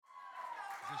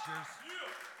this yours?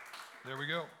 There we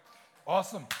go.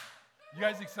 Awesome. You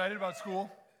guys excited about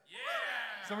school? Yeah.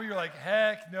 Some of you are like,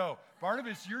 heck no.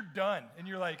 Barnabas, you're done. And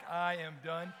you're like, I am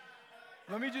done.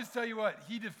 Let me just tell you what.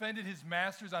 He defended his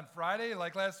master's on Friday,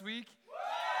 like last week.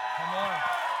 Come on.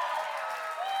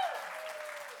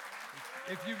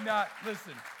 If you've not,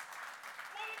 listen.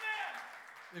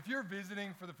 If you're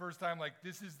visiting for the first time, like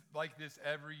this is like this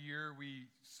every year. We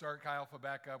start Chi Alpha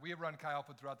back up. We have run Chi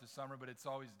Alpha throughout the summer, but it's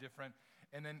always different.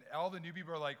 And then all the new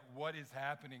people are like, what is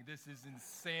happening? This is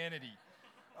insanity.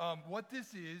 What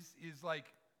this is like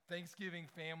Thanksgiving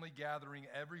family gathering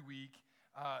every week.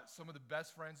 Some of the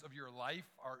best friends of your life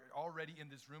are already in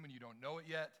this room and you don't know it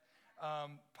yet.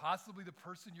 Possibly the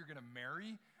person you're going to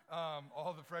marry.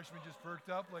 All the freshmen just perked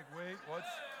up like, wait,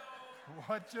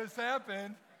 what just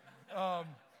happened?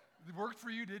 It worked for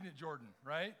you, didn't it, Jordan,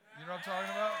 right? You know what I'm talking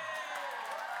about?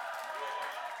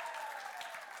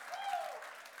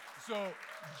 So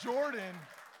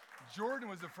Jordan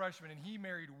was a freshman, and he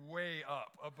married way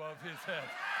up above his head.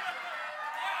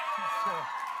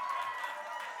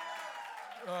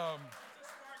 So,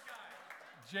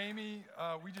 Jamie,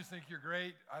 we just think you're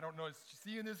great. I don't know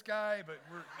seeing this guy, but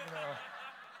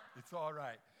it's all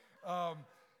right.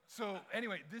 So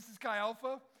anyway, this is Chi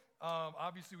Alpha.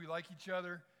 Obviously, we like each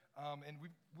other, and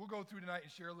we'll go through tonight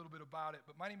and share a little bit about it.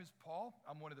 But my name is Paul.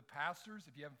 I'm one of the pastors.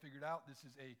 If you haven't figured out, this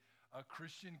is a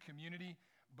Christian community.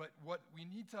 But what we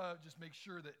need to just make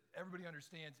sure that everybody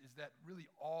understands is that really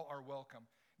all are welcome,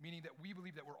 meaning that we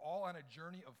believe that we're all on a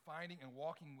journey of finding and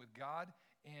walking with God.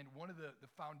 And one of the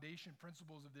foundation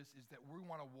principles of this is that we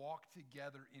want to walk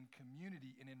together in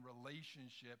community and in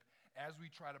relationship as we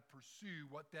try to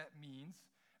pursue what that means,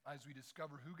 as we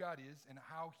discover who God is and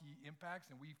how he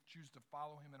impacts, and we choose to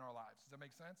follow him in our lives. Does that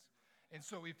make sense? And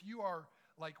so if you are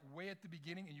like way at the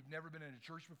beginning and you've never been in a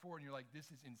church before and you're like, this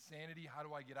is insanity, how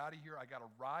do I get out of here? I got a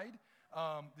ride.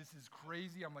 This is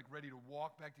crazy. I'm like ready to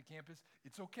walk back to campus.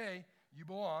 It's okay. You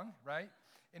belong, right?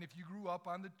 And if you grew up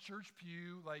on the church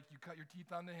pew, like you cut your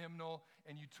teeth on the hymnal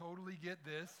and you totally get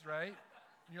this, right?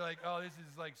 And you're like, oh, this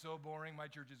is like so boring. My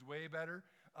church is way better.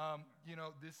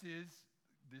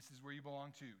 This is where you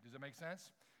belong to. Does that make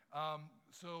sense?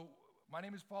 So my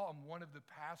name is Paul. I'm one of the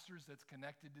pastors that's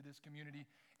connected to this community.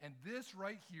 And this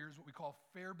right here is what we call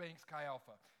Fairbanks Chi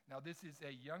Alpha. Now, this is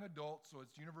a young adult, so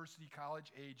it's university,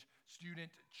 college age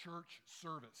student church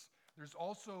service. There's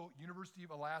also University of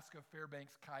Alaska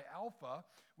Fairbanks Chi Alpha,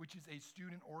 which is a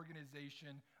student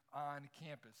organization on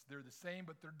campus. They're the same,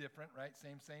 but they're different, right?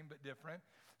 Same, but different.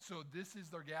 So this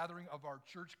is their gathering of our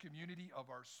church community,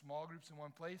 of our small groups in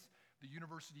one place. The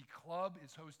University Club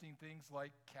is hosting things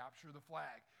like Capture the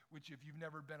Flag, which if you've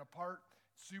never been a part,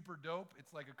 super dope.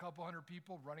 It's like a couple hundred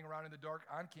people running around in the dark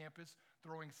on campus,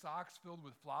 throwing socks filled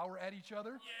with flour at each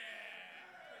other. Yeah.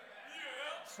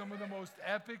 Some of the most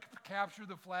epic Capture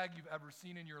the Flag you've ever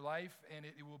seen in your life, and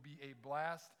it will be a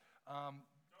blast.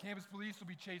 Campus police will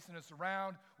be chasing us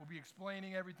around. We'll be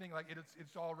explaining everything. Like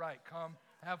it's all right. Come,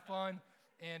 have fun,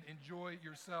 and enjoy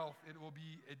yourself. It will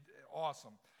be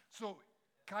awesome. So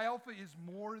Chi Alpha is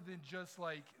more than just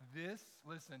like this.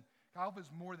 Listen, Chi Alpha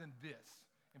is more than this.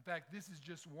 In fact, this is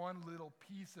just one little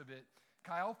piece of it.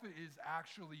 Chi Alpha is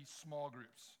actually small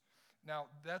groups. Now,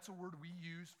 that's a word we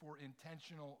use for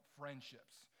intentional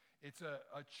friendships. It's a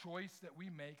choice that we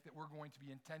make that we're going to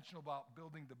be intentional about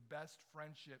building the best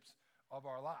friendships of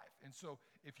our life. And so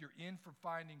if you're in for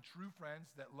finding true friends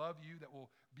that love you, that will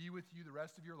be with you the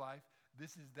rest of your life,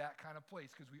 this is that kind of place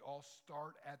because we all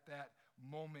start at that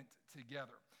moment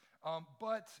together.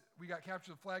 But we got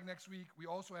Capture the Flag next week. We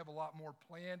also have a lot more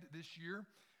planned this year.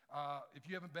 If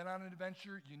you haven't been on an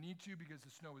adventure, you need to because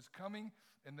the snow is coming,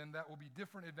 and then that will be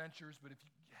different adventures. But if you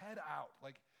head out,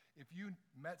 like if you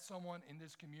met someone in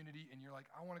this community and you're like,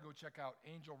 I want to go check out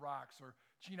Angel Rocks or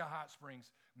Chena Hot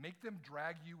Springs, make them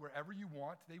drag you wherever you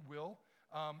want. They will.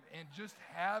 And just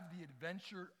have the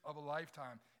adventure of a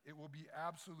lifetime. It will be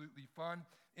absolutely fun.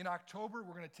 In October,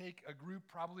 we're going to take a group,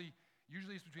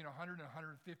 usually it's between 100 and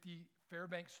 150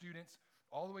 Fairbanks students,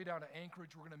 all the way down to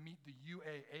Anchorage. We're going to meet the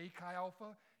UAA Chi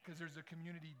Alpha because there's a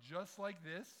community just like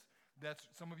this. That's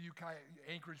some of you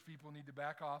Anchorage people need to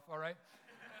back off, all right?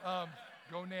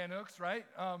 Go Nanooks, right?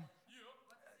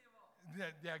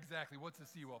 Yeah, exactly. What's a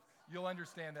Seawolf? You'll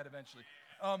understand that eventually.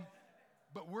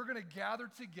 But we're going to gather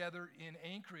together in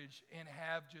Anchorage and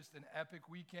have just an epic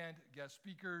weekend, guest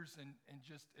speakers, and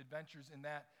just adventures in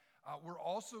that. We're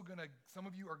also going to, some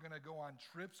of you are going to go on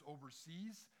trips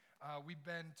overseas. We've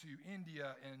been to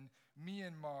India and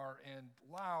Myanmar and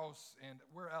Laos and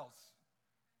where else?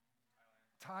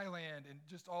 Thailand and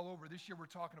just all over. This year we're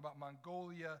talking about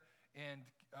Mongolia and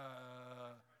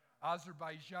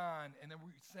Azerbaijan, and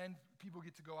then people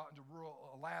get to go out into rural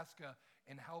Alaska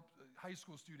and help high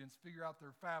school students figure out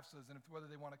their FAFSAs and whether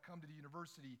they want to come to the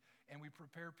university, and we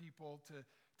prepare people to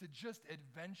just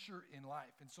adventure in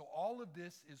life. And so all of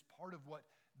this is part of what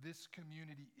this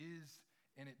community is,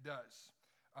 and it does.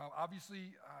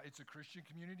 Obviously, it's a Christian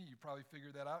community. You probably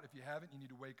figured that out. If you haven't, you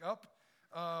need to wake up.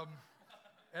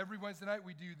 Every Wednesday night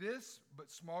we do this, but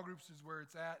small groups is where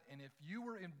it's at. And if you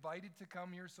were invited to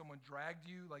come here, someone dragged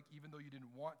you, like even though you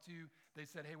didn't want to, they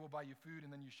said, hey, we'll buy you food,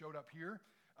 and then you showed up here.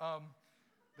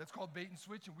 That's called bait and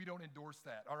switch, and we don't endorse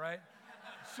that, all right?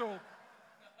 So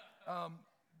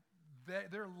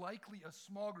they're likely a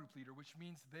small group leader, which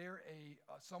means they're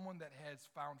someone that has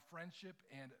found friendship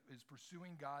and is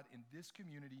pursuing God in this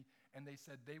community, and they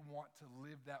said they want to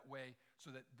live that way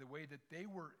so that the way that they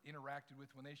were interacted with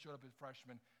when they showed up as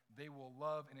freshmen, they will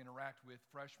love and interact with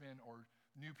freshmen or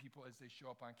new people as they show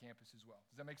up on campus as well.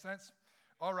 Does that make sense?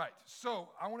 All right, so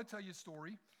I want to tell you a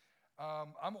story.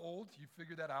 I'm old. You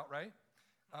figured that out, right?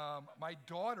 My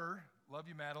daughter, love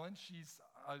you, Madeline, she's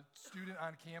a student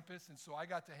on campus, and so I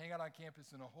got to hang out on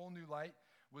campus in a whole new light,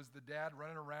 was the dad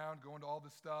running around, going to all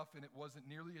the stuff, and it wasn't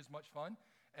nearly as much fun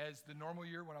as the normal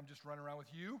year when I'm just running around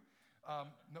with you.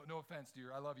 No offense,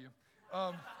 dear, I love you.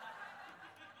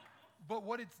 But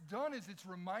what it's done is it's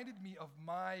reminded me of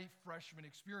my freshman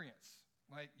experience.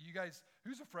 Like, you guys,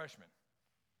 who's a freshman?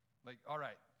 Like, all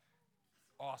right,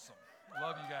 awesome,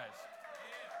 love you guys.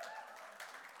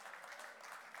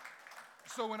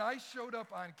 So when I showed up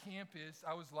on campus,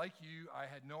 I was like you. I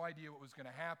had no idea what was going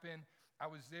to happen. I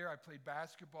was there. I played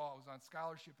basketball. I was on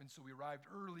scholarship, and so we arrived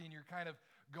early, and you're kind of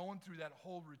going through that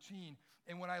whole routine.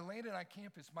 And when I landed on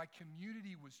campus, my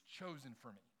community was chosen for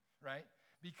me, right?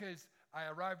 Because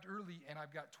I arrived early, and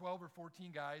I've got 12 or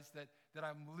 14 guys that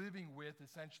I'm living with,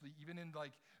 essentially, even in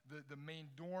like the main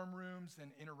dorm rooms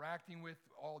and interacting with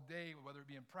all day, whether it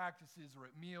be in practices or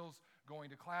at meals, going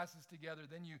to classes together.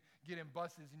 Then you get in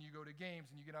buses, and you go to games,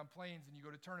 and you get on planes, and you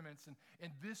go to tournaments.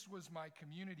 And this was my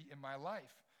community in my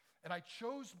life. And I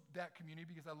chose that community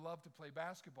because I love to play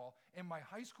basketball, and my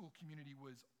high school community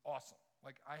was awesome.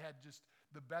 Like, I had just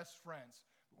the best friends.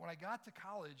 But when I got to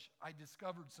college, I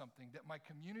discovered something, that my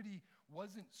community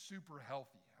wasn't super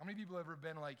healthy. How many people have ever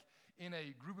been like in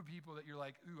a group of people that you're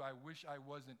like, ooh, I wish I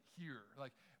wasn't here?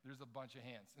 Like, there's a bunch of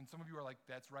hands. And some of you are like,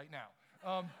 that's right now.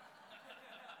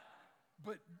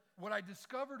 But what I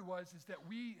discovered is that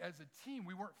we, as a team,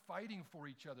 we weren't fighting for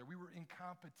each other. We were in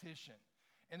competition.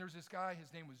 And there's this guy,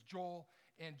 his name was Joel,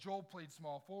 and Joel played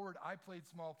small forward. I played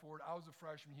small forward. I was a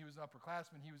freshman. He was an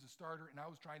upperclassman. He was a starter, and I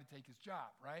was trying to take his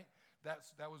job, right? That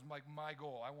was like my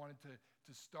goal. I wanted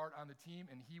to start on the team,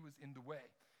 and he was in the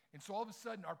way. And so all of a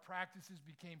sudden, our practices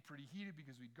became pretty heated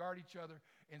because we guard each other,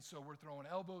 and so we're throwing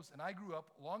elbows. And I grew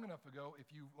up long enough ago, if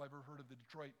you've ever heard of the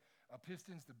Detroit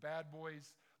Pistons, the bad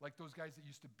boys, like those guys that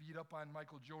used to beat up on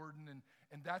Michael Jordan,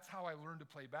 and that's how I learned to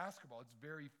play basketball. It's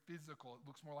very physical. It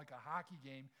looks more like a hockey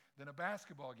game than a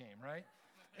basketball game, right?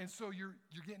 And so you're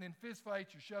getting in fist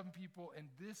fights, you're shoving people, and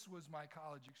this was my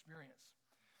college experience.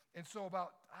 And so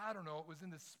about, I don't know, it was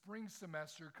in the spring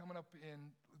semester, coming up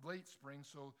in late spring,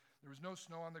 so there was no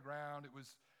snow on the ground. It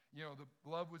was, the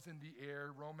love was in the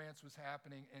air, romance was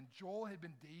happening, and Joel had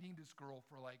been dating this girl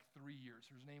for like 3 years.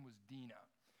 Her name was Dina.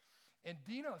 And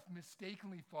Dina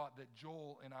mistakenly thought that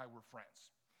Joel and I were friends.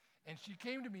 And she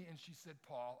came to me and she said,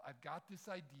 Paul, I've got this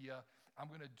idea. I'm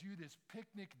going to do this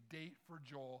picnic date for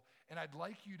Joel, and I'd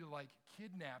like you to like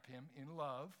kidnap him in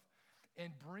love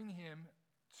and bring him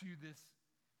to this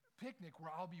picnic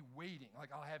where I'll be waiting. Like,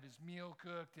 I'll have his meal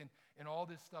cooked and all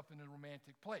this stuff in a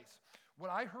romantic place. What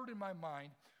I heard in my mind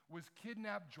was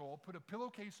kidnap Joel, put a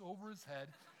pillowcase over his head,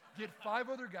 get 5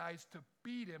 other guys to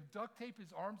beat him, duct tape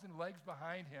his arms and legs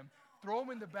behind him, throw him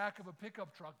in the back of a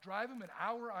pickup truck, drive him an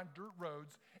hour on dirt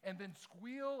roads, and then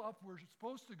squeal up where he's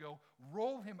supposed to go,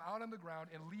 roll him out on the ground,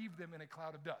 and leave them in a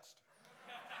cloud of dust.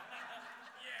 Yeah.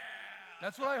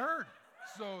 That's what I heard.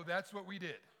 So that's what we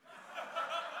did.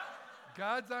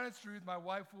 God's honest truth, my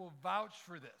wife will vouch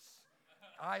for this.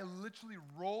 I literally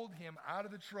rolled him out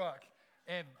of the truck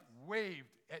and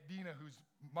waved at Dina, whose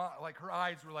her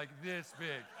eyes were like this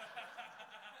big.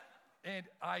 And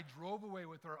I drove away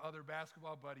with our other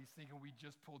basketball buddies thinking we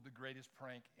just pulled the greatest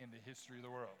prank in the history of the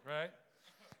world, right?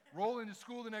 Roll into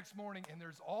school the next morning, and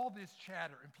there's all this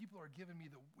chatter, and people are giving me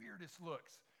the weirdest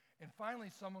looks. And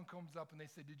finally, someone comes up, and they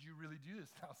say, did you really do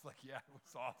this? And I was like, yeah, it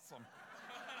was awesome.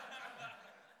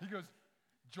 He goes,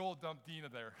 Joel dumped Dina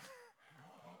there.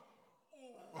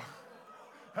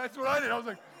 That's what I did. I was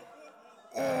like,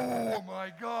 oh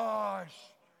my gosh,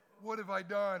 what have I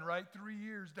done, right? 3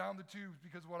 years down the tubes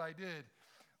because of what I did.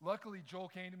 Luckily, Joel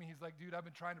came to me. He's like, dude, I've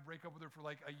been trying to break up with her for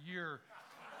like a year.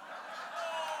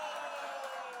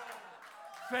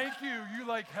 Thank you. You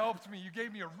like helped me. You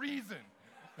gave me a reason.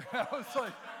 I was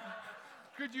like,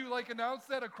 could you like announce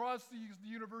that across the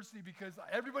university because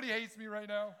everybody hates me right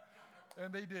now?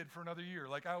 And they did for another year.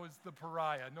 Like I was the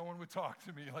pariah. No one would talk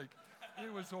to me. Like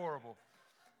it was horrible.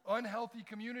 Unhealthy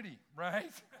community,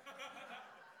 right?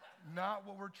 Not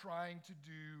what we're trying to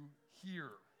do here.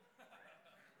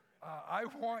 I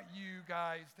want you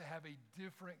guys to have a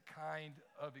different kind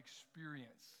of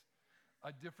experience,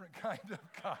 a different kind of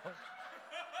college.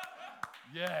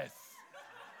 Yes.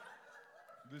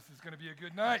 This is going to be a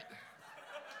good night.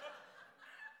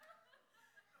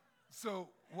 So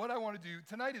what I want to do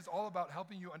tonight is all about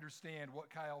helping you understand what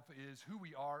Chi Alpha is, who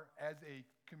we are as a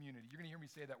community. You're going to hear me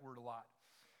say that word a lot.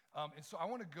 And so I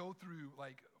want to go through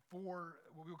like four,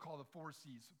 what we would call the 4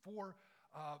 C's, 4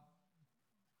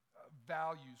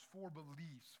 values, 4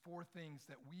 beliefs, 4 things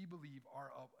that we believe are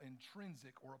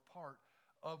intrinsic or a part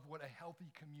of what a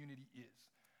healthy community is.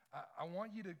 I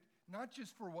want you to, not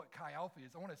just for what Chi Alpha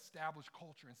is, I want to establish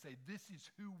culture and say this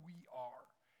is who we are.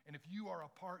 And if you are a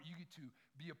part, you get to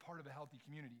be a part of a healthy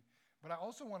community. But I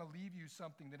also want to leave you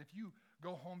something that if you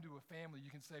go home to a family,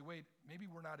 you can say, wait, maybe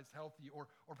we're not as healthy, or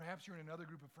perhaps you're in another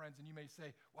group of friends and you may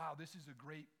say, wow, this is a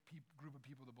great group of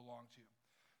people to belong to.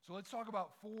 So let's talk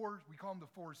about 4, we call them the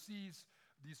 4 C's,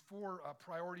 these 4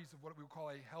 priorities of what we would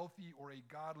call a healthy or a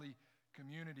godly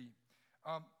community.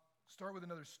 Start with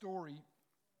another story.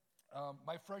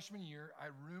 My freshman year, I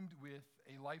roomed with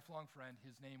a lifelong friend.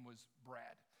 His name was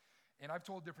Brad. And I've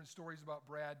told different stories about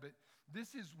Brad, but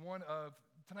this is one of,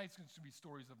 tonight's going to be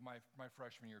stories of my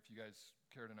freshman year, if you guys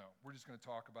care to know. We're just going to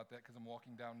talk about that because I'm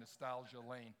walking down nostalgia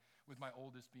lane with my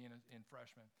oldest being in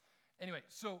freshman. Anyway,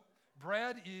 so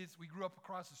Brad we grew up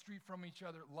across the street from each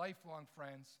other, lifelong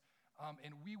friends,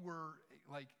 and we were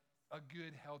like a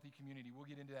good, healthy community. We'll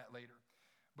get into that later.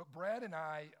 But Brad and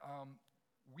I,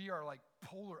 we are like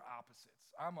polar opposites.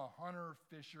 I'm a hunter,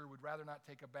 fisher, would rather not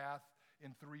take a bath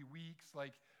in 3 weeks.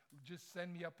 Like, just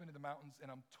send me up into the mountains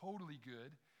and I'm totally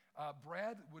good.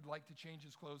 Brad would like to change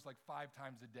his clothes like 5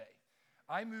 times a day.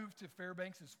 I moved to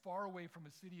Fairbanks as far away from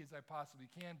a city as I possibly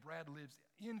can. Brad lives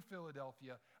in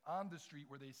Philadelphia on the street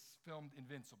where they filmed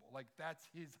Invincible. Like that's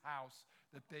his house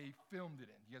that they filmed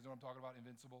it in. You guys know what I'm talking about,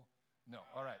 Invincible? No.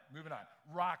 All right, moving on.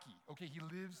 Rocky. Okay, he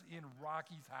lives in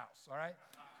Rocky's house, all right?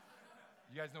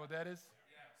 You guys know what that is?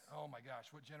 Yes. Oh my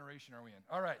gosh, what generation are we in?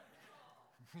 All right.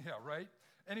 Yeah, right?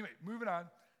 Anyway, moving on.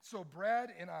 So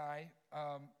Brad and I,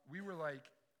 we were like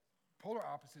polar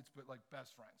opposites, but like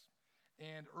best friends.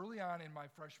 And early on in my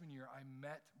freshman year, I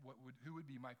met who would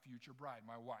be my future bride,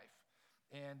 my wife.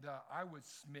 And I was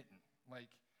smitten. Like,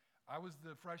 I was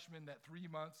the freshman that 3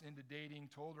 months into dating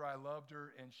told her I loved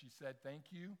her, and she said, thank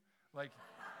you. Like,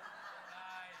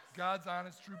 nice. God's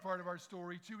honest, true part of our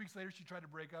story. 2 weeks later, she tried to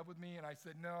break up with me, and I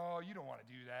said, no, you don't want to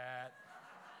do that.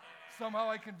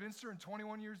 Somehow I convinced her, and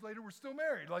 21 years later, we're still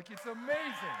married. Like, it's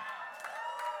amazing,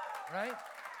 right?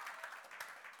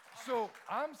 So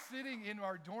I'm sitting in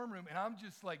our dorm room, and I'm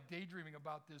just like daydreaming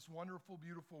about this wonderful,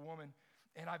 beautiful woman,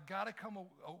 and I've got to come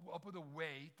up with a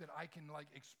way that I can like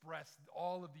express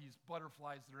all of these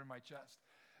butterflies that are in my chest.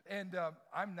 And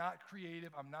I'm not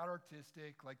creative, I'm not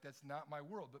artistic, like that's not my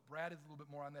world, but Brad is a little bit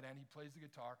more on that end. He plays the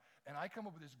guitar, and I come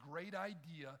up with this great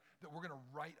idea that we're going to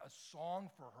write a song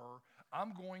for her.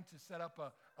 I'm going to set up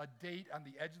a date on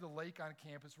the edge of the lake on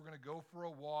campus. We're going to go for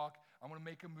a walk. I'm going to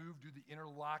make a move, do the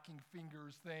interlocking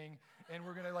fingers thing, and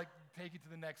we're going to like take it to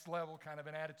the next level kind of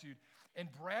an attitude. And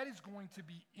Brad is going to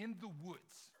be in the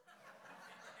woods.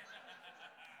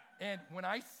 And when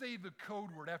I say the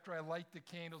code word after I light the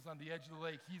candles on the edge of the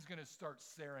lake, he's going to start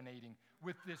serenading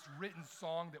with this written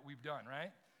song that we've done,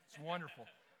 right? It's wonderful.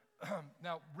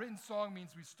 Now, written song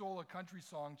means we stole a country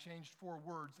song, changed 4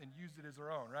 words, and used it as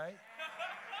our own, right?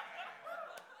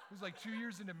 It was like 2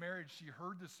 years into marriage, she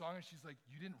heard the song, and she's like,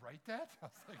 you didn't write that? I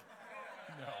was like,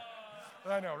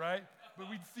 no. I know, right? But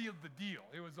we'd sealed the deal.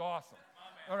 It was awesome.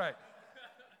 All right.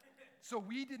 So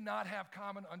we did not have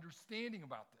common understanding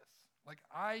about this. Like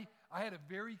I had a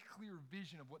very clear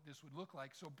vision of what this would look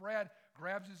like. So Brad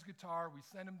grabs his guitar. We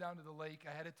send him down to the lake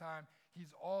ahead of time.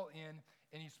 He's all in,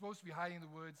 and he's supposed to be hiding in the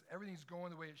woods. Everything's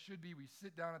going the way it should be. We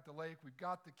sit down at the lake. We've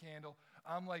got the candle.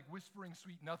 I'm like whispering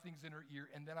sweet nothings in her ear,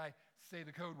 and then I say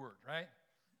the code word, right?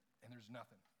 And there's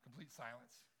nothing. Complete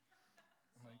silence.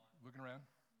 I'm like looking around.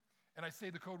 And I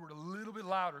say the code word a little bit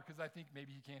louder because I think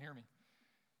maybe he can't hear me.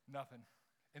 Nothing.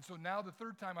 And so now the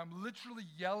third time, I'm literally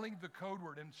yelling the code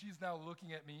word, and she's now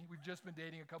looking at me. We've just been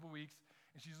dating a couple weeks,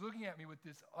 and she's looking at me with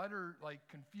this utter, like,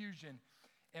 confusion.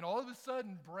 And all of a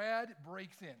sudden, Brad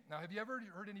breaks in. Now, have you ever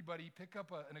heard anybody pick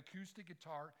up an acoustic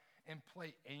guitar and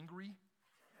play angry?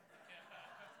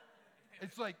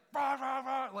 It's like, rah, rah,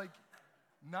 rah, like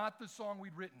not the song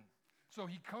we'd written. So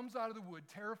he comes out of the wood,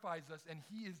 terrifies us, and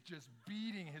he is just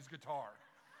beating his guitar.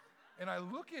 And I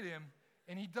look at him,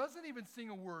 and he doesn't even sing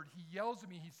a word. He yells at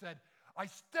me. He said, I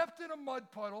stepped in a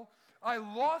mud puddle, I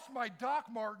lost my Doc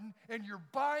Marten, and you're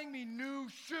buying me new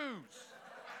shoes.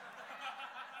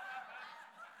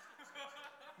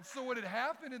 So what had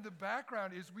happened in the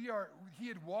background is he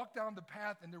had walked down the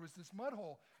path, and there was this mud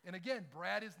hole. And again,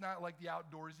 Brad is not like the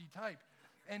outdoorsy type.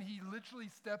 And he literally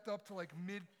stepped up to like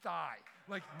mid-thigh,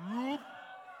 like, whoop.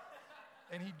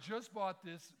 And he just bought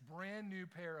this brand new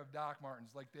pair of Doc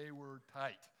Martens, like they were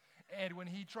tight. And when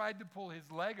he tried to pull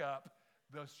his leg up,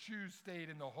 the shoes stayed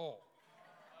in the hole.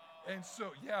 And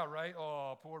so, yeah, right?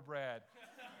 Oh, poor Brad.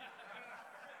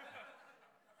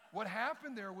 What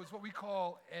happened there was what we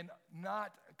call an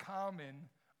not common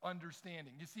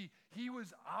understanding. You see, he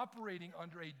was operating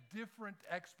under a different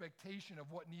expectation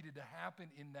of what needed to happen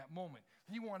in that moment.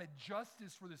 He wanted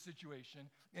justice for the situation,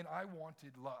 and I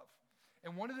wanted love.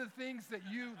 And one of the things that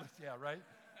yeah, right?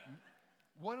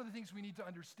 One of the things we need to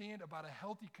understand about a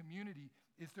healthy community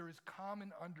is there is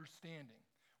common understanding,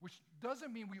 which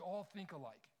doesn't mean we all think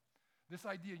alike. This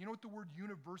idea, you know what the word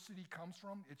university comes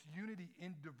from? It's unity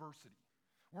in diversity.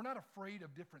 We're not afraid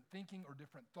of different thinking or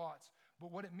different thoughts,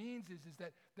 but what it means is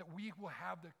that we will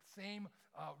have the same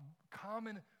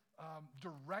common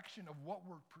direction of what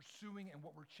we're pursuing and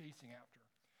what we're chasing after.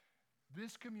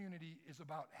 This community is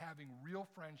about having real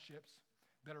friendships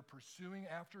that are pursuing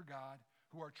after God,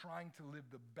 who are trying to live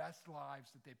the best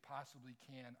lives that they possibly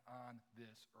can on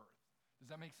this earth. Does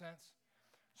that make sense?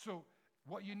 So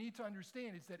what you need to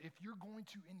understand is that if you're going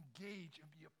to engage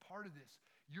and be a part of this,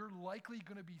 you're likely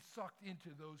going to be sucked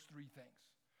into those three things.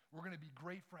 We're going to be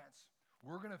great friends.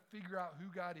 We're going to figure out who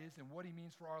God is and what he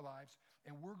means for our lives,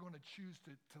 and we're going to choose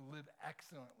to live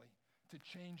excellently, to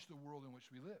change the world in which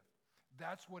we live.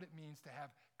 That's what it means to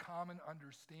have common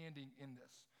understanding in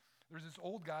this. There's this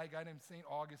old guy, a guy named St.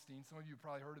 Augustine. Some of you have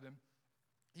probably heard of him.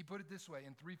 He put it this way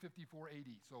in 354 AD,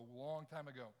 so a long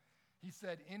time ago. He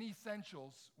said, in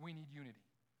essentials, we need unity.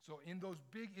 So in those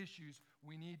big issues,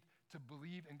 we need to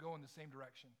believe and go in the same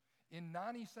direction. In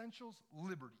non-essentials,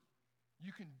 liberty.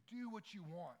 You can do what you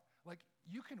want. Like,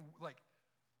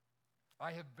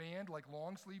 I have banned like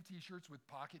long sleeve t-shirts with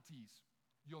pocket tees.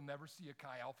 You'll never see a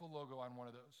Chi Alpha logo on one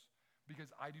of those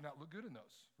because I do not look good in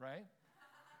those, right?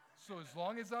 So as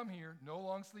long as I'm here, no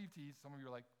long sleeve tees. Some of you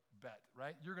are like, bet,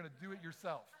 right? You're going to do it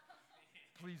yourself.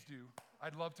 Please do.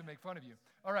 I'd love to make fun of you.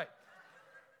 All right.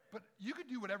 But you could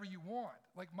do whatever you want.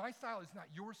 Like, my style is not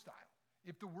your style.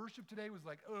 If the worship today was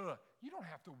like, you don't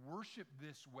have to worship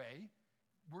this way,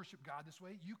 worship God this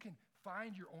way. You can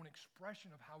find your own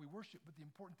expression of how we worship, but the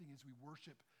important thing is we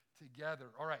worship together.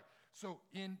 All right, so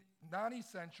in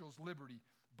non-essentials, liberty,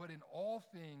 but in all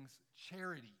things,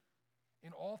 charity.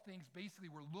 In all things, basically,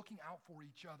 we're looking out for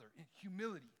each other. In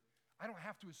humility, I don't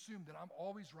have to assume that I'm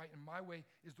always right and my way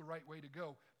is the right way to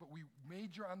go, but we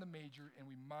major on the major and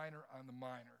we minor on the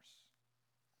minors.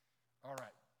 All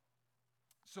right.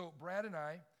 So Brad and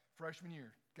I, freshman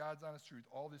year, God's honest truth,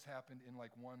 all this happened in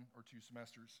like 1 or 2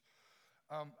 semesters.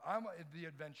 I'm the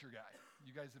adventure guy.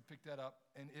 You guys have picked that up.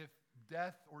 And if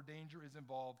death or danger is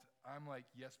involved, I'm like,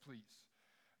 yes, please.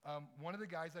 One of the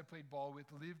guys I played ball with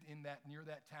lived near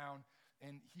that town,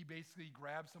 and he basically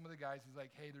grabbed some of the guys. He's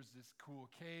like, hey, there's this cool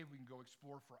cave. We can go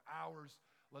explore for hours.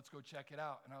 Let's go check it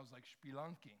out. And I was like,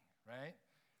 spelunking, right?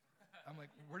 I'm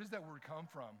like, where does that word come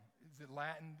from? Is it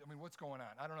Latin? I mean, what's going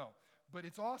on? I don't know. But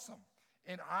it's awesome.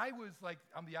 And I was like,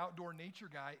 I'm the outdoor nature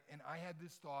guy, and I had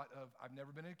this thought of, I've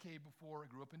never been in a cave before. I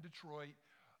grew up in Detroit,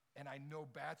 and I know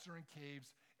bats are in caves.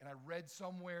 And I read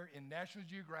somewhere in National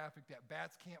Geographic that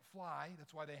bats can't fly.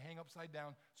 That's why they hang upside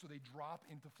down, so they drop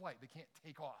into flight. They can't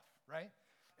take off, right?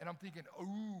 And I'm thinking,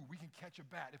 ooh, we can catch a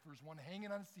bat. If there's one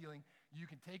hanging on a ceiling, you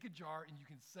can take a jar and you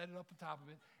can set it up on top of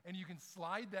it, and you can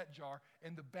slide that jar,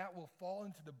 and the bat will fall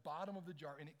into the bottom of the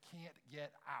jar, and it can't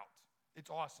get out. It's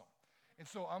awesome. And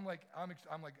so I'm like, I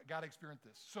gotta experience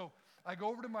this. So I go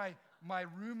over to my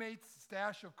roommate's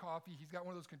stash of coffee. He's got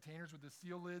one of those containers with the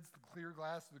seal lids, the clear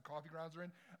glass the coffee grounds are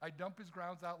in. I dump his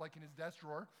grounds out like in his desk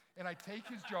drawer, and I take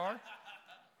his jar,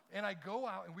 and I go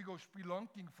out, and we go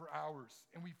spelunking for hours.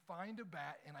 And we find a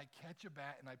bat, and I catch a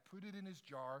bat, and I put it in his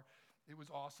jar. It was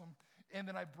awesome. And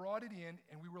then I brought it in,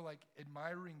 and we were like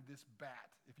admiring this bat.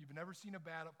 If you've never seen a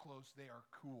bat up close, they are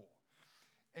cool.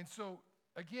 And so,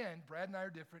 again, Brad and I are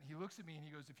different. He looks at me and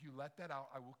he goes, if you let that out,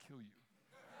 I will kill you.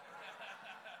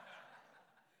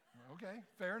 Okay,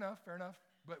 fair enough.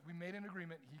 but we made an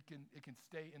agreement it can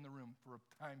stay in the room for a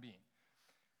time being.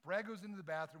 Brad goes into the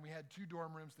bathroom. We had 2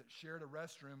 dorm rooms that shared a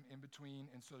restroom in between,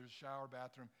 and so there's a shower,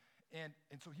 bathroom. And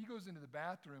so he goes into the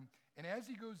bathroom, and as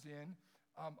he goes in,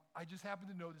 I just happened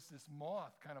to notice this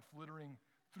moth kind of flittering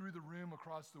through the room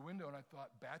across the window, and I thought,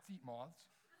 bats eat moths?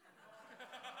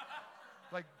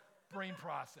 Like brain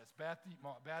process, bats eat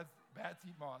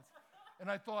moths.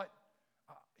 And I thought,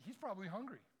 he's probably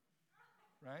hungry,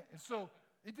 right? And so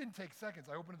it didn't take seconds.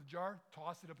 I opened the jar,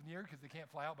 tossed it up in the air because they can't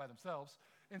fly out by themselves.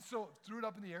 And so threw it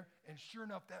up in the air, and sure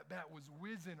enough, that bat was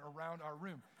whizzing around our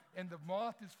room. And the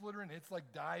moth is flittering, it's like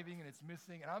diving, and it's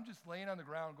missing, and I'm just laying on the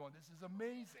ground going, this is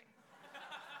amazing.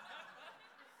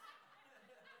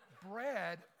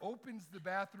 Brad opens the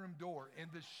bathroom door, and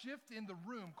the shift in the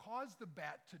room caused the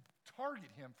bat to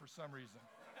target him for some reason.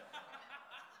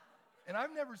 And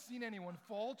I've never seen anyone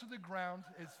fall to the ground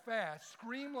as fast,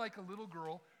 scream like a little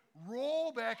girl,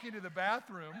 roll back into the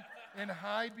bathroom, and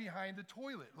hide behind the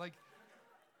toilet.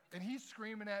 And he's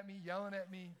screaming at me, yelling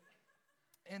at me.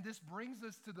 And this brings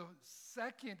us to the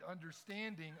second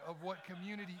understanding of what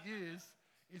community is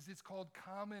it's called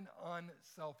common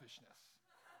unselfishness.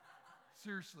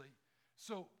 Seriously.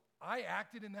 So I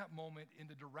acted in that moment in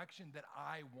the direction that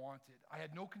I wanted. I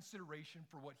had no consideration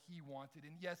for what he wanted.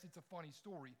 And yes, it's a funny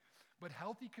story, but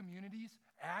healthy communities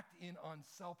act in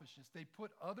unselfishness. They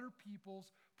put other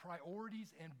people's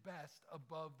priorities and best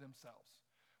above themselves.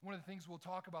 One of the things we'll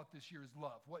talk about this year is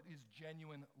love. What is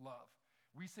genuine love?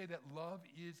 We say that love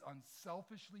is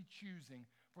unselfishly choosing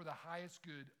for the highest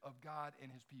good of God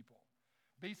and his people.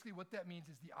 Basically, what that means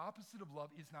is the opposite of love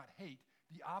is not hate.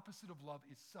 The opposite of love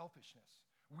is selfishness.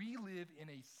 We live in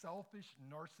a selfish,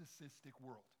 narcissistic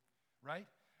world, right?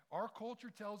 Our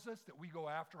culture tells us that we go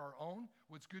after our own.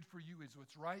 What's good for you is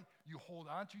what's right. You hold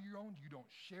on to your own. You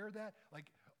don't share that.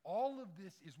 All of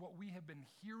this is what we have been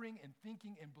hearing and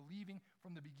thinking and believing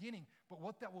from the beginning. But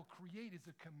what that will create is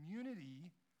a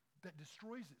community that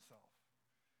destroys itself.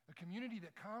 A community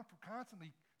that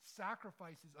constantly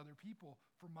sacrifices other people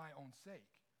for my own sake.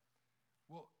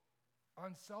 Well,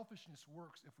 unselfishness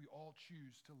works if we all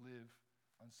choose to live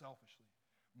unselfishly.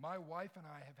 My wife and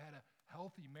I have had a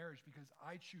healthy marriage because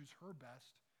I choose her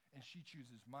best and she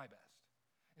chooses my best.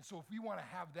 And so if we want to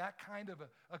have that kind of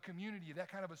a community,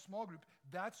 that kind of a small group,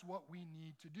 that's what we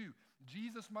need to do.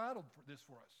 Jesus modeled this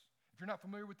for us. If you're not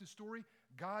familiar with this story,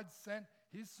 God sent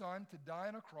his son to die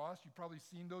on a cross. You've probably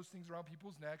seen those things around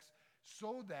people's necks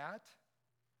so that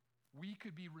we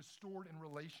could be restored in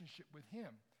relationship with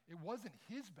him. It wasn't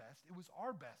his best. It was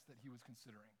our best that he was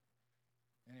considering.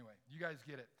 Anyway, you guys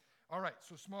get it. All right,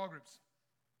 so small groups.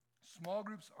 Small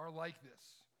groups are like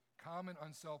this, common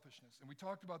unselfishness. And we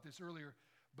talked about this earlier,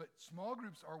 but small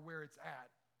groups are where it's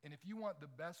at. And if you want the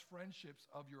best friendships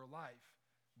of your life,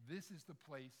 this is the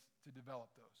place to develop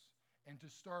those. And to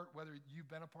start, whether you've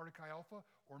been a part of Chi Alpha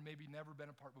or maybe never been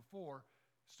a part before,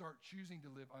 start choosing to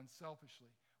live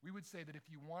unselfishly. We would say that if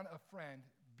you want a friend,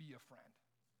 be a friend.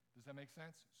 Does that make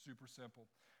sense? Super simple.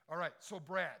 All right, so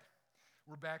Brad,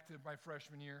 we're back to my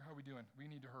freshman year. How are we doing? We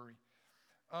need to hurry.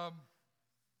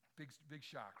 Big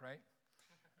shock, right?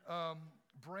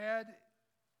 Brad,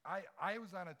 I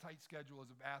was on a tight schedule as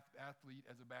an athlete,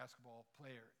 as a basketball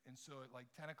player. And so at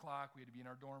 10 o'clock, we had to be in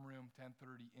our dorm room,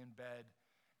 10:30 in bed.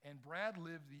 And Brad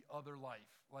lived the other life.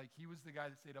 He was the guy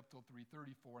that stayed up till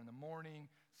 3:30, 4 in the morning,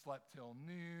 slept till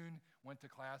noon, went to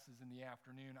classes in the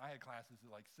afternoon. I had classes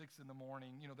at 6 in the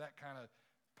morning, that kind of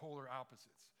polar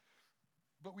opposites.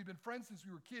 But we've been friends since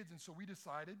we were kids, and so we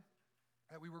decided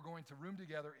that we were going to room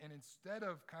together, and instead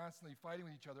of constantly fighting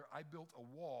with each other, I built a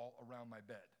wall around my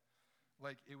bed.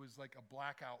 It was like a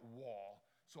blackout wall,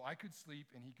 so I could sleep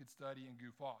and he could study and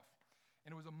goof off.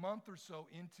 And it was a month or so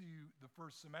into the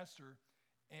first semester,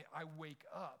 and I wake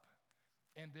up,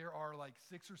 and there are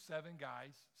 6 or 7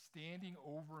 guys standing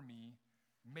over me,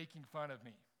 making fun of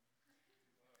me.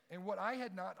 And what I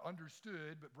had not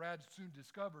understood, but Brad soon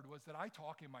discovered, was that I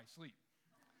talk in my sleep.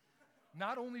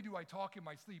 Not only do I talk in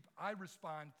my sleep, I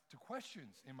respond to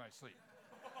questions in my sleep.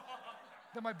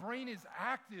 That my brain is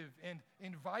active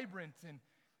and vibrant,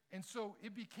 and so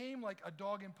it became like a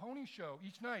dog and pony show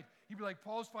each night. He'd be like,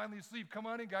 Paul's finally asleep. Come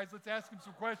on in, guys, let's ask him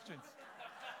some questions.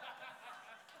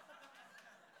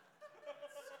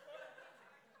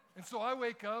 And so I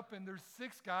wake up, and there's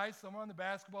 6 guys, some on the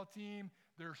basketball team.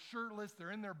 They're shirtless,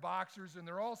 they're in their boxers, and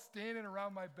they're all standing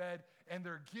around my bed, and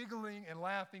they're giggling and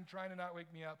laughing, trying to not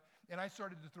wake me up. And I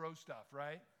started to throw stuff,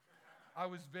 right? I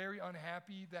was very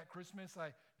unhappy that Christmas.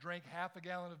 I drank half a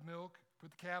gallon of milk,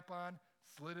 put the cap on,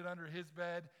 slid it under his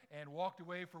bed, and walked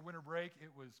away for winter break.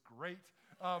 It was great.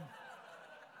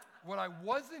 What I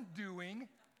wasn't doing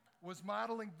was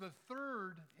modeling the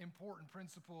third important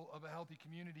principle of a healthy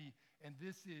community, and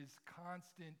this is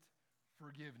constant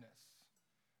forgiveness.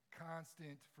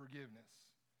 Constant forgiveness.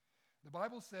 The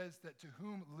Bible says that to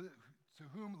whom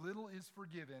little is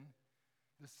forgiven,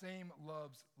 the same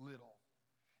loves little.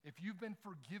 If you've been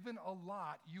forgiven a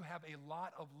lot, you have a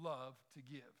lot of love to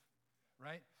give,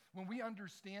 right? When we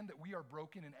understand that we are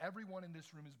broken, and everyone in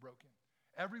this room is broken,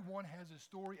 everyone has a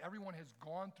story, everyone has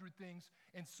gone through things,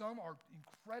 and some are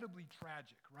incredibly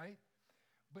tragic, right?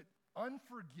 But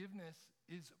unforgiveness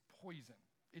is poison.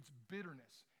 It's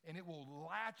bitterness, and it will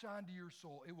latch onto your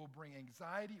soul. It will bring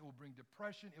anxiety, it will bring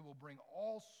depression, it will bring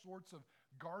all sorts of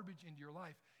garbage into your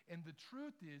life. And the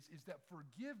truth is that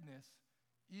forgiveness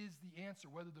is the answer,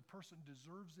 whether the person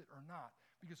deserves it or not,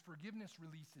 because forgiveness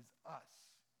releases us.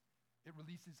 It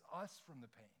releases us from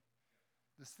the pain.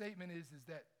 The statement is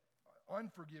that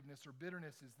unforgiveness or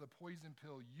bitterness is the poison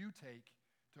pill you take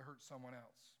to hurt someone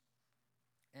else.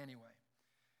 Anyway,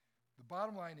 the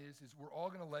bottom line is we're all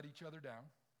going to let each other down,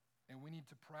 and we need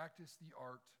to practice the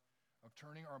art of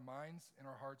turning our minds and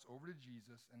our hearts over to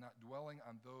Jesus and not dwelling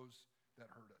on those that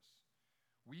hurt us.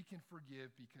 We can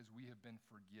forgive because we have been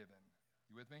forgiven.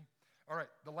 You with me? All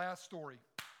right, the last story.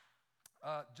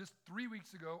 Just 3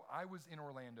 weeks ago, I was in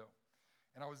Orlando,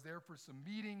 and I was there for some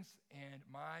meetings, and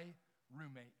my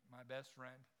roommate, my best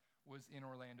friend, was in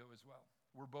Orlando as well.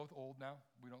 We're both old now.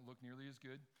 We don't look nearly as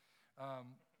good.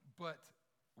 But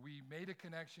we made a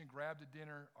connection, grabbed a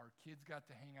dinner. Our kids got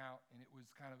to hang out, and it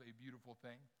was kind of a beautiful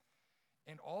thing.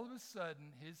 And all of a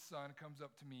sudden, his son comes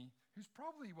up to me, who's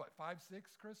probably, 5'6",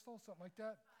 Crystal, something like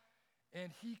that?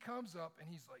 And he comes up, and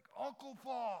he's like, Uncle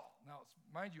Paul. Now,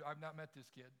 mind you, I've not met this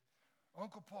kid.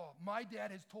 Uncle Paul, my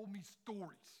dad has told me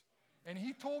stories, and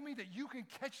he told me that you can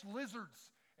catch lizards,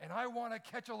 and I want to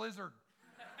catch a lizard.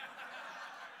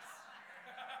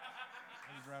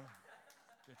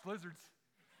 Catch lizards.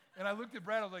 And I looked at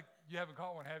Brad, I was like, you haven't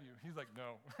caught one, have you? He's like,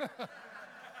 no.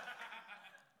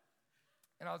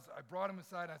 And I brought him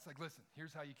aside, and I was like, listen,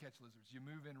 here's how you catch lizards. You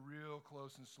move in real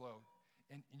close and slow,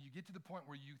 and you get to the point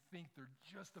where you think they're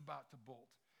just about to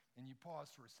bolt, and you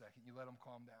pause for a second, you let them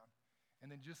calm down. And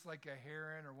then just like a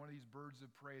heron or one of these birds of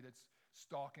prey that's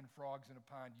stalking frogs in a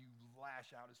pond, you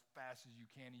lash out as fast as you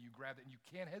can, and you grab it, and you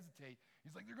can't hesitate.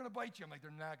 He's like, they're going to bite you. I'm like,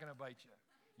 they're not going to bite you.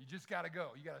 You just got to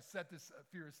go. You got to set this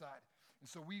fear aside. And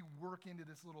so we work into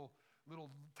this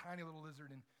tiny little lizard,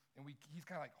 and he's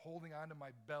kind of like holding onto my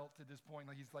belt at this point,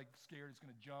 like he's like scared it's going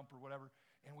to jump or whatever.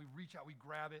 And we reach out, we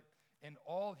grab it, and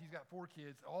he's got 4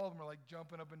 kids. All of them are like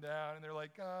jumping up and down, and they're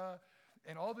like,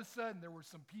 And all of a sudden, there were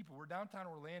some people. We're downtown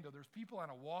Orlando. There's people on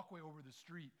a walkway over the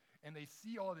street, and they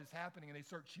see all of this happening, and they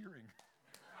start cheering.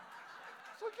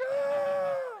 It's like,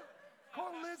 yeah!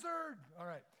 Caught a lizard! All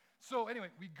right. So anyway,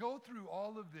 we go through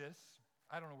all of this.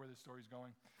 I don't know where this story's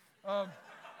going.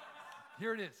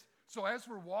 Here it is. So as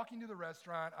we're walking to the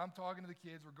restaurant, I'm talking to the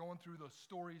kids. We're going through the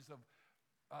stories of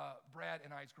Brad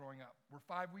and I's growing up. We're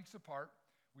 5 weeks apart.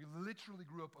 We literally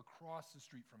grew up across the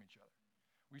street from each other.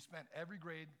 We spent every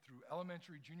grade through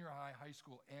elementary, junior high, high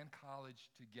school, and college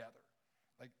together.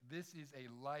 Like, this is a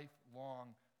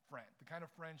lifelong friend, the kind of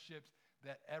friendships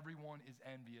that everyone is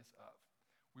envious of.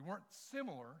 We weren't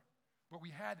similar, but we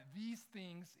had these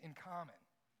things in common.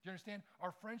 Do you understand?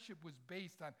 Our friendship was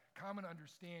based on common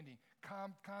understanding,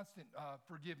 constant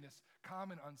forgiveness,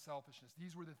 common unselfishness.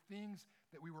 These were the things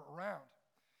that we were around.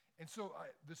 And so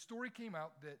the story came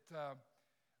out that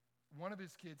one of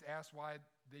his kids asked why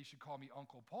they should call me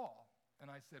Uncle Paul. And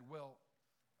I said, well,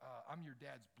 I'm your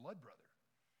dad's blood brother.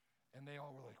 And they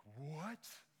all were like, what?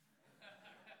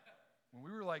 When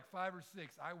we were like 5 or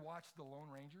 6, I watched The Lone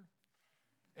Ranger.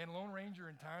 And Lone Ranger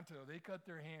and Tonto, they cut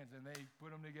their hands and they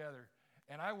put them together.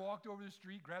 And I walked over the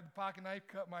street, grabbed the pocket knife,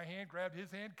 cut my hand, grabbed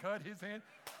his hand, cut his hand,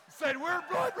 said, we're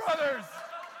blood brothers.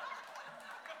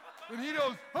 And he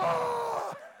goes,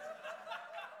 ah!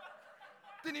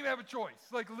 Didn't even have a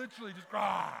choice. Like, literally just,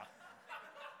 ah!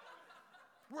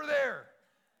 We're there.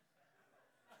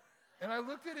 And I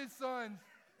looked at his sons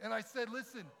and I said,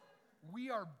 listen, we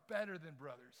are better than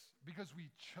brothers because we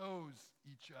chose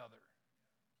each other.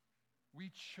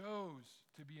 We chose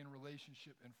to be in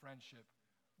relationship and friendship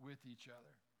with each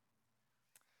other.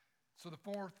 So the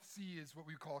 4th C is what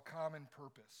we call common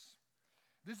purpose.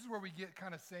 This is where we get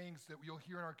kind of sayings that you'll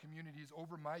hear in our communities: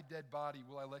 over my dead body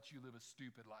will I let you live a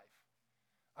stupid life.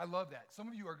 I love that. Some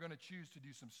of you are going to choose to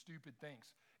do some stupid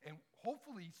things. And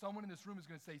hopefully someone in this room is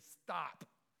going to say, stop,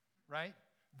 right?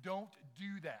 Don't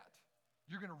do that.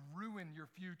 You're going to ruin your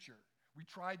future. We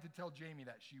tried to tell Jamie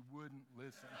that. She wouldn't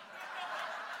listen.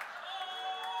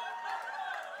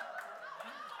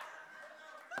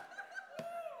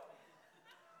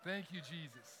 Thank you,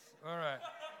 Jesus. All right.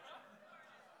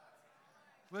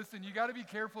 Listen, you got to be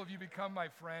careful if you become my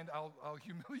friend. I'll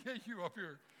humiliate you up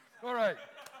here. All right.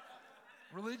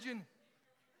 Religion,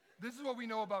 this is what we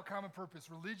know about common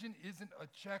purpose. Religion isn't a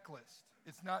checklist.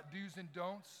 It's not do's and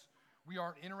don'ts. We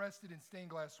aren't interested in stained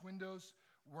glass windows.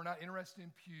 We're not interested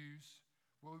in pews.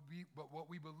 But what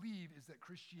we believe is that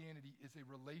Christianity is a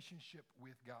relationship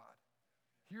with God.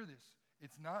 Hear this.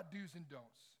 It's not do's and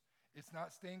don'ts. It's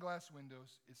not stained glass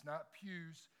windows. It's not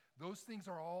pews. Those things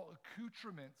are all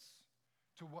accoutrements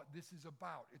to what this is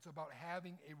about. It's about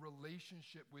having a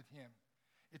relationship with him.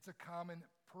 It's a common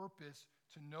purpose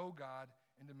to know God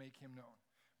and to make him known.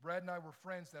 Brad and I were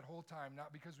friends that whole time,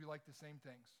 not because we liked the same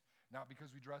things, not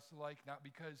because we dressed alike, not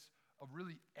because of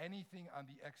really anything on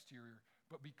the exterior,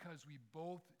 but because we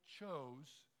both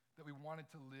chose that we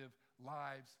wanted to live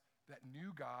lives that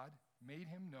knew God, made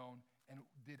him known, and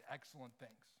did excellent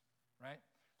things, right?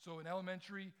 So in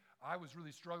elementary, I was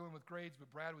really struggling with grades,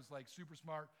 but Brad was like super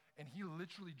smart, and he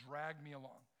literally dragged me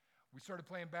along. We started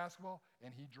playing basketball,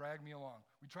 and he dragged me along.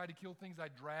 We tried to kill things,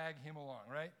 I'd drag him along,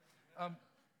 right?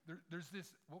 There's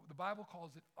this, what the Bible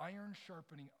calls it, iron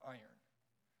sharpening iron,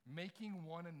 making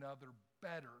one another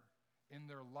better in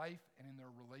their life and in their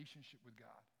relationship with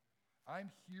God.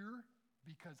 I'm here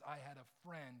because I had a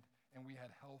friend and we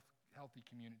had healthy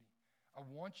community. I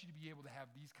want you to be able to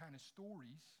have these kind of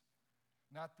stories,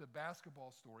 not the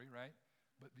basketball story, right?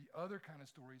 But the other kind of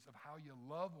stories of how you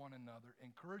love one another,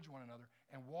 encourage one another,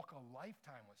 and walk a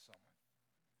lifetime with someone.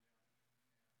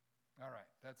 All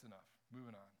right, that's enough.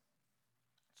 Moving on.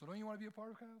 So don't you want to be a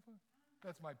part of Chi Alpha?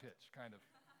 That's my pitch, kind of.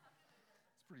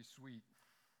 It's pretty sweet.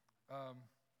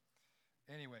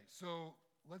 Anyway, so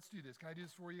let's do this. Can I do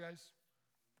this for you guys?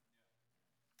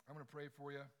 I'm going to pray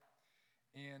for you.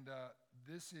 And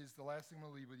this is the last thing I'm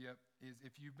going to leave with you, is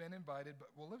if you've been invited,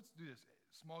 let's do this.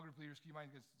 Small group leaders, do you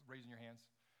mind just raising your hands?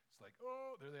 It's like,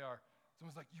 oh, there they are.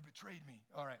 Someone's like, you betrayed me.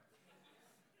 All right.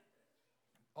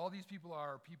 All these people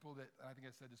are people that, I think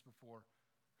I said this before,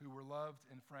 who were loved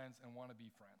and friends and want to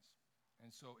be friends. And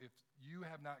so if you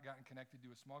have not gotten connected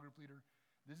to a small group leader,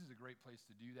 this is a great place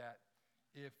to do that.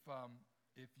 If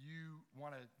you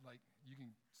want to, you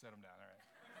can set them down, all right?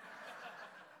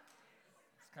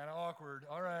 It's kind of awkward.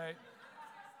 All right.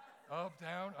 Up,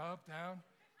 down, up, down.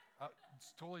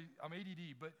 It's totally, I'm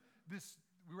ADD, but we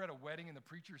were at a wedding and the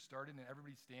preacher started and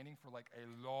everybody's standing for like a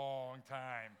long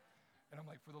time. And I'm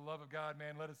like, for the love of God,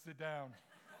 man, let us sit down.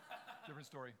 Different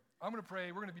story. I'm going to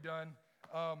pray. We're going to be done.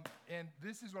 And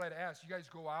this is what I'd ask. You guys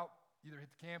go out, either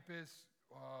hit the campus.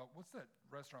 What's that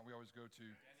restaurant we always go to?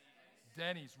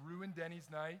 Denny's. Ruined Denny's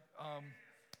night.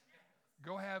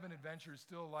 Go have an adventure. It's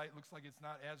still light. Looks like it's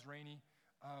not as rainy.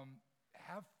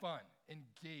 Have fun.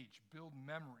 Engage. Build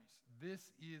memories.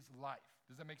 This is life.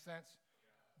 Does that make sense?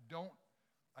 Show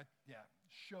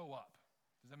up.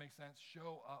 Does that make sense?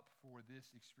 Show up for this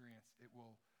experience. It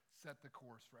will set the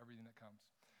course for everything that comes.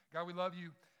 God, we love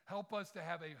you. Help us to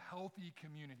have a healthy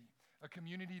community, a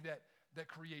community that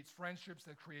creates friendships,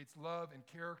 that creates love and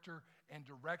character and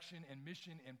direction and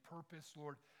mission and purpose,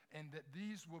 Lord, and that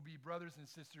these will be brothers and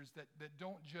sisters that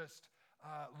don't just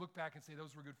look back and say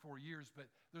those were good 4 years, but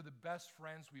they're the best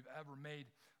friends we've ever made.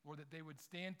 Lord, that they would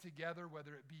stand together,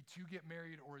 whether it be to get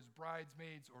married or as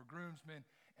bridesmaids or groomsmen,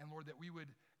 and Lord, that we would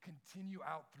continue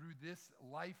out through this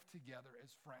life together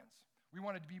as friends. We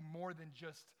want it to be more than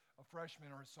just a freshman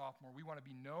or a sophomore. We want to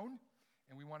be known,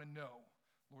 and we want to know,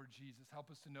 Lord Jesus. Help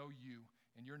us to know you.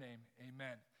 In your name,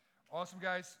 amen. Awesome,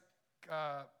 guys.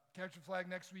 Capture Flag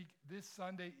next week. This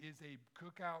Sunday is a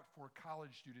cookout for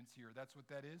college students here. That's what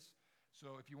that is.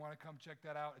 So if you want to come check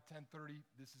that out at 10:30,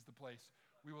 this is the place.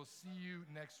 We will see you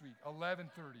next week,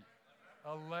 11:30.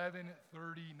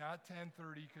 11:30, not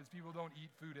 10:30, because people don't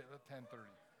eat food at 10:30.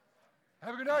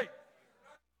 Have a good night.